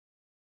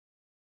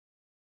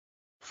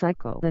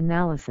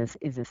Psychoanalysis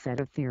is a set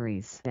of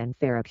theories and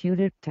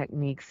therapeutic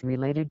techniques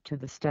related to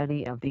the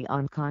study of the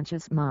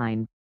unconscious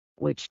mind,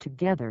 which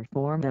together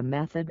form a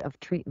method of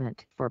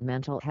treatment for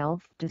mental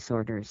health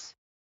disorders.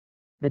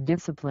 The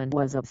discipline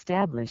was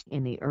established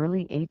in the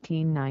early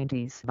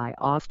 1890s by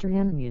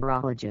Austrian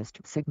neurologist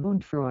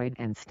Sigmund Freud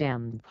and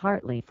stemmed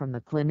partly from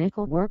the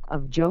clinical work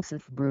of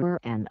Josef Breuer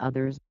and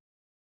others.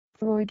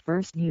 Freud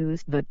first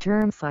used the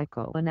term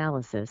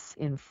psychoanalysis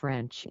in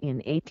French in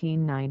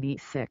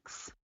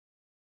 1896.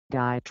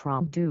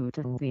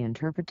 Traumdeutung, the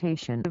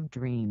interpretation of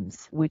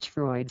dreams, which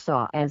Freud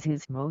saw as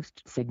his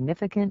most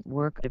significant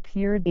work,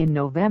 appeared in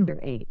November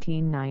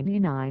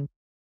 1899.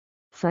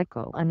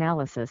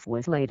 Psychoanalysis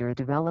was later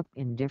developed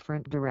in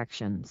different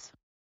directions,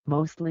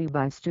 mostly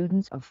by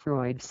students of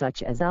Freud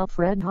such as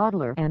Alfred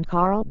Adler and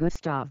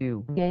Gustav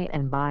Jung,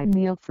 and by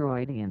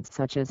neo-Freudians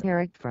such as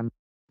Erich Fromm,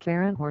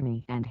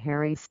 Horney and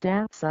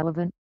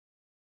Sullivan.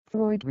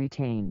 Freud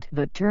retained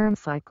the term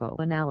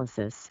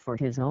psychoanalysis for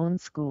his own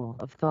school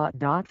of thought.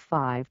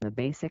 5 The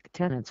basic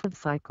tenets of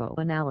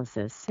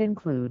psychoanalysis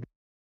include: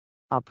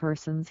 a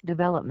person's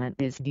development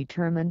is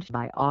determined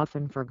by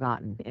often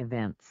forgotten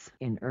events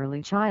in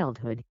early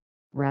childhood,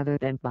 rather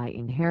than by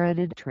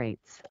inherited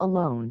traits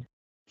alone.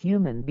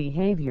 Human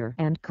behavior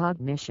and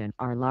cognition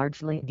are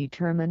largely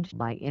determined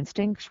by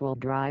instinctual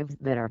drives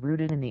that are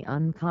rooted in the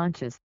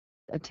unconscious.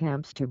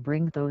 Attempts to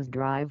bring those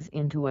drives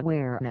into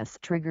awareness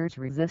triggers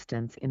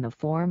resistance in the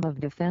form of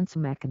defense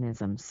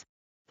mechanisms,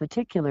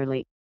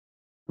 particularly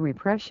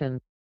repression.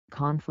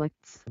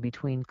 Conflicts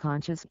between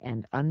conscious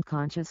and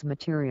unconscious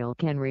material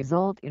can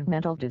result in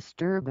mental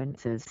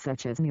disturbances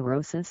such as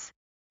neurosis,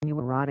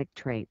 neurotic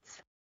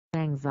traits,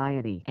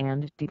 anxiety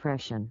and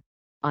depression.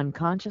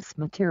 Unconscious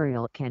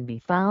material can be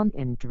found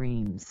in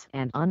dreams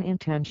and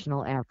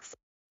unintentional acts,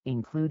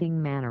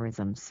 including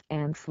mannerisms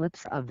and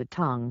slips of the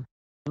tongue.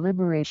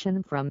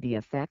 Liberation from the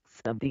effects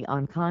of the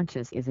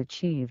unconscious is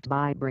achieved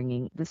by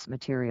bringing this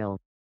material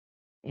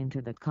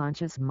into the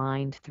conscious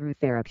mind through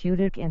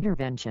therapeutic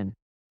intervention.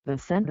 The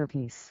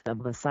centerpiece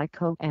of the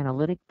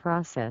psychoanalytic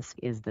process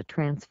is the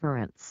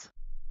transference,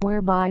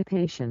 whereby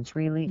patients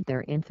relieve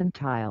their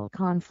infantile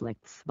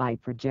conflicts by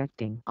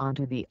projecting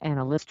onto the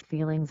analyst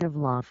feelings of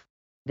love,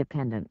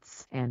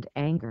 dependence and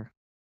anger.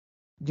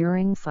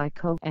 During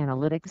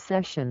psychoanalytic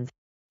sessions,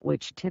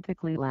 which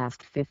typically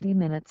last 50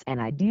 minutes and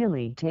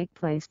ideally take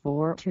place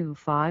 4 to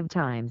 5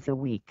 times a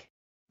week,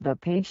 the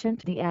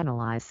patient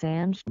analyzed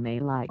may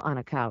lie on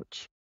a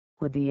couch,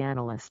 with the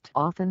analyst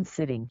often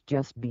sitting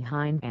just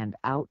behind and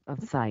out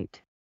of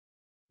sight.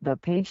 The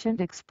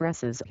patient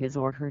expresses his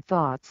or her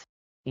thoughts,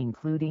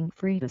 including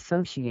free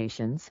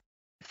associations,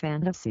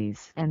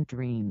 fantasies and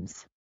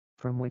dreams,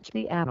 from which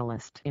the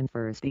analyst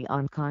infers the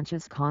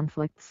unconscious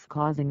conflicts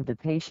causing the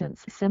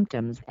patient's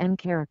symptoms and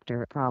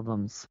character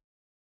problems.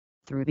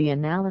 Through the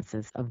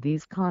analysis of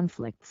these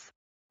conflicts,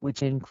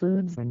 which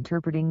includes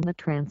interpreting the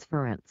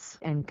transference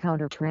and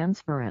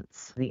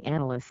countertransference, the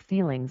analyst's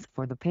feelings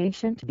for the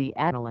patient, the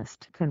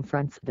analyst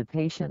confronts the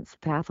patient's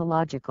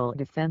pathological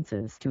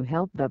defenses to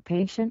help the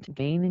patient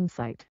gain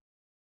insight.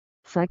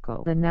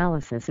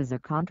 Psychoanalysis is a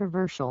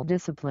controversial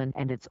discipline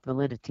and its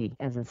validity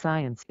as a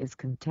science is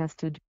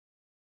contested.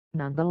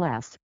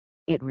 Nonetheless,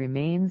 it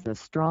remains a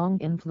strong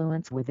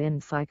influence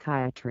within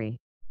psychiatry,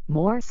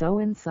 more so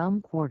in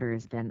some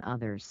quarters than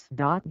others.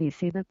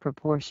 BC The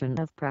proportion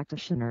of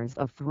practitioners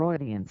of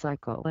Freudian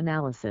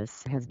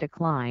psychoanalysis has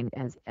declined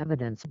as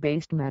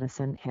evidence-based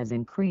medicine has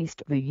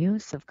increased the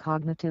use of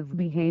cognitive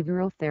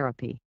behavioral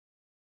therapy.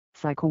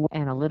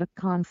 Psychoanalytic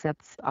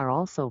concepts are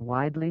also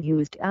widely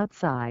used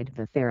outside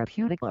the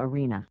therapeutic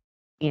arena,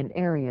 in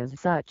areas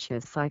such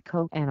as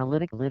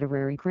psychoanalytic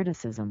literary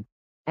criticism,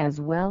 as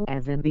well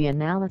as in the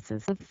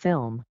analysis of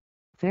film,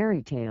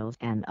 fairy tales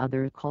and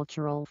other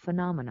cultural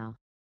phenomena.